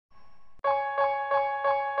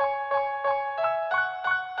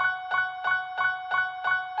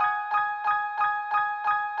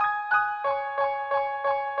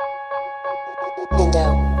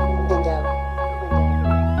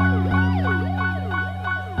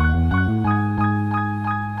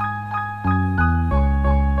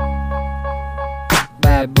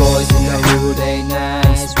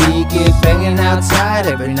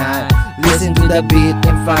every night. Listen to the beat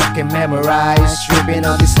and fucking memorize. Tripping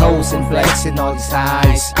on these hoes and flexing all these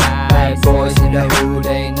highs. Bad boys in the hood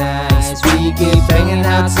ain't nice. We keep banging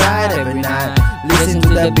outside every night. Listen to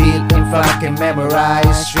the beat and fucking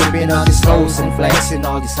memorize. Tripping on these hoes and flexing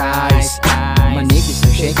all these highs. My niggas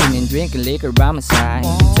are shaking and drinking liquor by my side.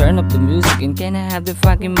 Turn up the music and can I have the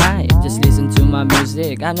fucking mic? Just listen to my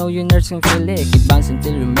music, I know you nerds can feel it. Keep bouncing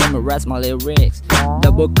till you memorize my lyrics.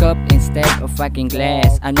 Double cup instead of fucking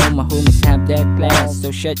glass. I know my homies have that class.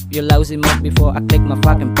 So shut your lousy mouth before I click my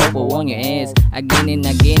fucking popo on your ass. Again and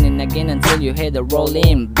again and again until you head a roll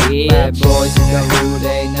in, bitch. Bad boys in the hood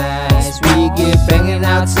ain't nice. We keep banging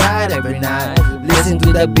outside every night. Listen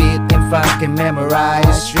to the beat and fucking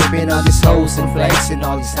memorize. Tripping on these hoes and flexing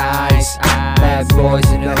all these highs. Bad boys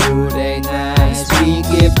in the hood ain't nice. We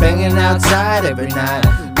keep banging outside every night.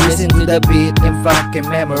 Listen to the beat and fucking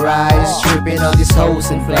memorize. Tripping on these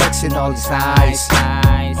hoes and flexing all these highs.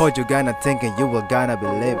 What you gonna think and you will gonna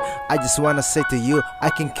believe. I just wanna say to you, I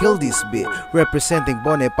can kill this beat. Representing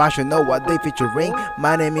Bonifacio, know what they featuring.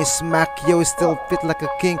 My name is Smack, yo, still fit like a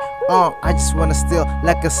king. I just wanna steal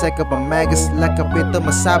like a psycho of a magus. Like a bit of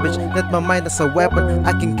a savage, that my mind is a weapon.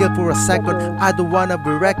 I can kill for a second, I don't wanna be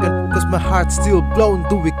reckoned. Cause my heart's still blown,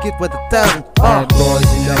 do we get what the town? Bad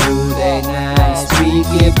boys in the hood ain't nice. We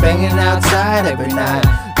keep banging outside every night.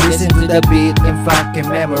 Listen to the beat and fucking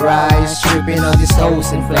memorize. Tripping on these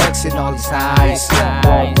hoes and flexing all these highs.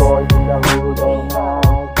 Bad boys in the hood ain't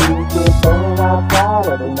nice. We keep banging outside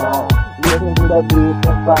every night. Listen to the beat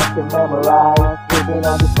and fucking memorize. Tripping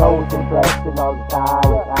on these hoes and flexing all these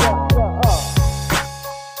highs.